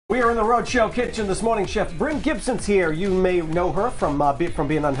We are in the Rhode Show kitchen this morning. Chef Bryn Gibson's here. You may know her from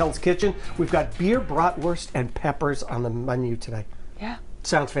being on Hell's Kitchen. We've got beer, bratwurst, and peppers on the menu today. Yeah.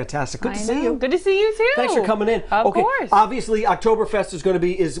 Sounds fantastic. Good to see you. Good to see you too. Thanks for coming in. Of course. Obviously,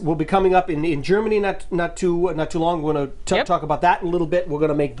 Oktoberfest will be coming up in Germany not too long. We're going to talk about that in a little bit. We're going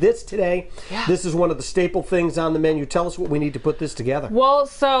to make this today. Yeah. This is one of the staple things on the menu. Tell us what we need to put this together. Well,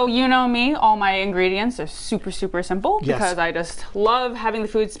 so you know me. All my ingredients are super simple because I just love having the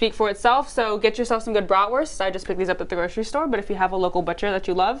food speak for itself. So get yourself some good bratwursts. I just picked these up at the grocery store. But if you have a local butcher that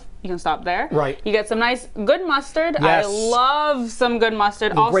you love, you can stop there. Right. You get some nice good mustard. Yes. I love some good mustard.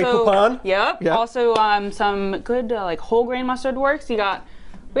 Grey Poupon. Yep. Also, some good like whole grain mustard works. We have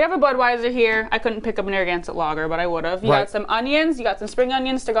a Budweiser here. I couldn't pick up an Narragansett lager, but I would have. You got some onions. You got some spring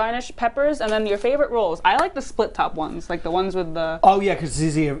onions to garnish, peppers, and then your favorite rolls. I like the split top ones, like the ones with the. Oh yeah, because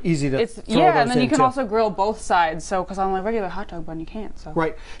it's easy to. And then you can also grill both sides. So, because on a regular hot dog bun, you can't. So.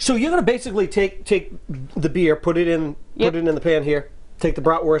 Right. So you're gonna basically take the beer, put it in the pan here. Take the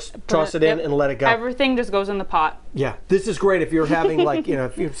bratwurst, toss it in, and let it go. Everything just goes in the pot. Yeah, this is great if you're having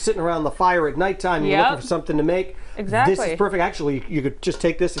if you're sitting around the fire at nighttime, you're looking for something to make. Exactly. This is perfect. Actually, you could just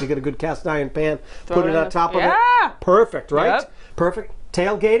take this if you get a good cast iron pan, put it on top of it. Perfect, right? Yep. Perfect.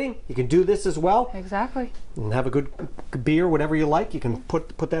 Tailgating, you can do this as well. Exactly. And have a good beer, whatever you like. You can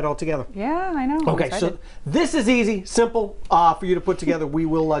put that all together. Yeah, I know. Okay, so this is easy, simple for you to put together. We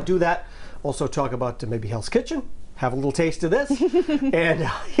will do that. Also talk about maybe Hell's Kitchen. Have a little taste of this, and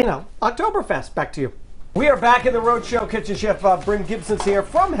Oktoberfest. Back to you. We are back in the Rhode Show kitchen. Chef Bryn Gibson's here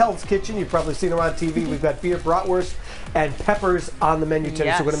from Hell's Kitchen. You've probably seen her on TV. We've got beer, bratwurst, and peppers on the menu today.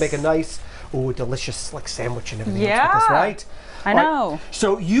 Yes. So we're going to make a nice, delicious like sandwich and everything Yeah. else with this, right? I know. Right.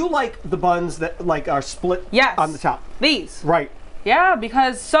 So you like the buns that are split on the top? These. Right. Yeah,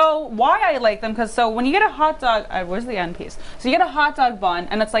 why I like them, because when you get a hot dog, where's the end piece? So you get a hot dog bun,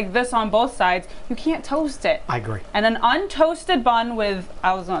 and it's like this on both sides, you can't toast it. I agree. And an untoasted bun with,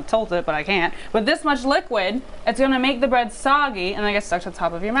 I was going to toast it, but I can't, with this much liquid, it's going to make the bread soggy, and then it gets stuck to the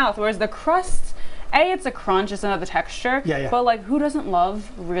top of your mouth. Whereas the crust, it's a crunch, it's another texture. Yeah. But like, who doesn't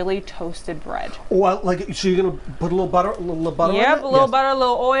love really toasted bread? Well, so you're gonna put a little butter, on it? Yep, a little butter, a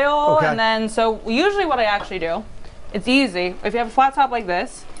little oil, Okay. and then, so usually what I actually do, it's easy. If you have a flat top like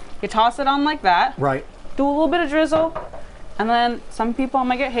this, you toss it on like that. Right. Do a little bit of drizzle, and then some people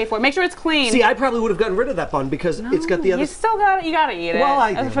might get hate for it. Make sure it's clean. See, I probably would have gotten rid of that bun because it's got the other. You still got it. You gotta eat it. Well,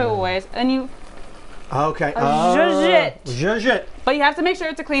 I That's do. ways, and you. Okay. Zhuzh it. It. But you have to make sure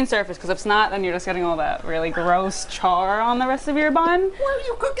it's a clean surface, because if it's not, then you're just getting all that really gross char on the rest of your bun. Where are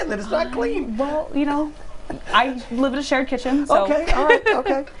you cooking that? It's not clean. Well, I live in a shared kitchen. So. Okay. All right.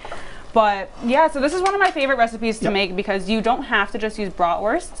 Okay. But yeah, so this is one of my favorite recipes to make, because you don't have to just use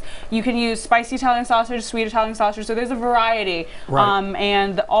bratwursts. You can use spicy Italian sausage, sweet Italian sausage, so there's a variety. Right.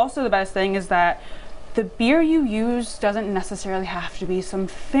 And also the best thing is that the beer you use doesn't necessarily have to be some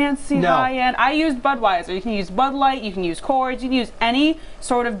fancy high-end. I used Budweiser. You can use Bud Light, you can use Coors, you can use any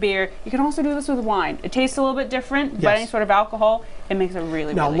sort of beer. You can also do this with wine. It tastes a little bit different, but any sort of alcohol, it makes it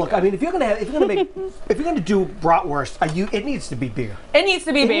really, Now really look, good. I mean, if you're gonna do bratwurst, it needs to be beer. It needs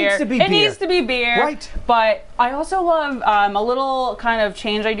to be beer. It needs to be beer. Right. But I also love a little kind of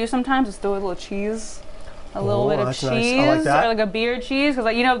change I do sometimes is throw a little cheese. A little bit of that's cheese, nice. I like that. or like a beer cheese,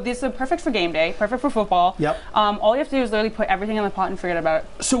 because this is perfect for game day, perfect for football. Yep. All you have to do is literally put everything in the pot and forget about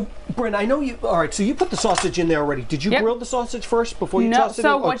it. So, Bryn, I know you. All right. So you put the sausage in there already. Did you grill the sausage first before you toss it in?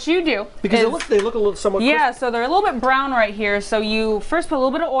 So what you do? Because they look a little somewhat. Yeah. So they're a little bit brown right here. So you first put a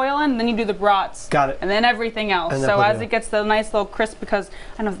little bit of oil in, then you do the brats. Got it. And then everything else. So as it gets the nice little crisp, because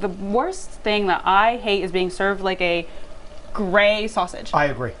I know the worst thing that I hate is being served like a gray sausage. I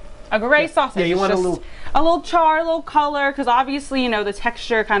agree. A gray sausage. Yeah, you want a little char, a little color, because obviously, the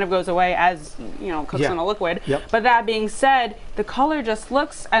texture kind of goes away as, cooks in a liquid. Yep. But that being said, the color just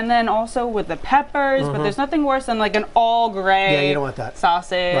looks, and then also with the peppers, but there's nothing worse than like an all gray Yeah, you don't want that.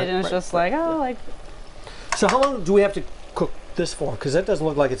 sausage, and it's just like. So how long do we have to cook this for? Because that doesn't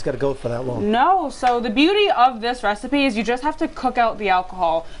look like it's got to go for that long. No, so the beauty of this recipe is you just have to cook out the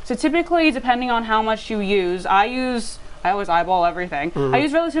alcohol. So typically, depending on how much you use, I always eyeball everything. I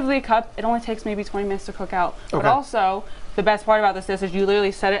use relatively a cup. It only takes maybe 20 minutes to cook out. But also, the best part about this dish is you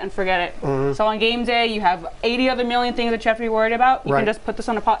literally set it and forget it. So on game day, you have 80 other million things that you have to be worried about. You can just put this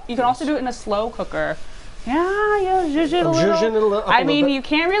on a pot. You can also do it in a slow cooker. Yeah, zhuzh it a little. I mean, you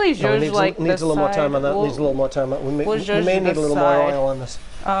can't really zhuzh like this. Needs a little more time on that. Needs a little more time. We may need a little more oil on this.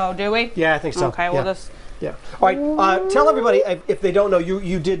 Oh, do we? Yeah, I think so. Okay, we'll just. Yeah. All right. Tell everybody, if they don't know,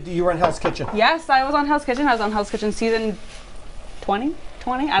 you were on Hell's Kitchen. Yes, I was on Hell's Kitchen. I was on Hell's Kitchen season 20.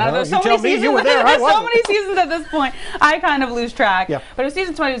 20? I don't know. There's you so tell many me, seasons. you were there, I There's so wasn't. many seasons at this point. I kind of lose track. Yeah. But it was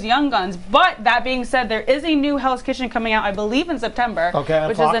season 20 was Young Guns. But that being said, there is a new Hell's Kitchen coming out, I believe, in September. Okay, on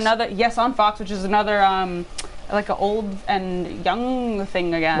which Fox? is another, yes, on Fox, which is another like an old and young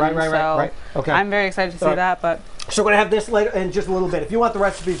thing again. Right. Okay. I'm very excited to see that. But so we're going to have this later in just a little bit. If you want the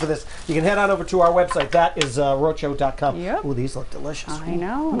recipe for this, you can head on over to our website. That is rhodeshow.com. Yep. Ooh, these look delicious. I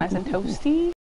know, nice and toasty.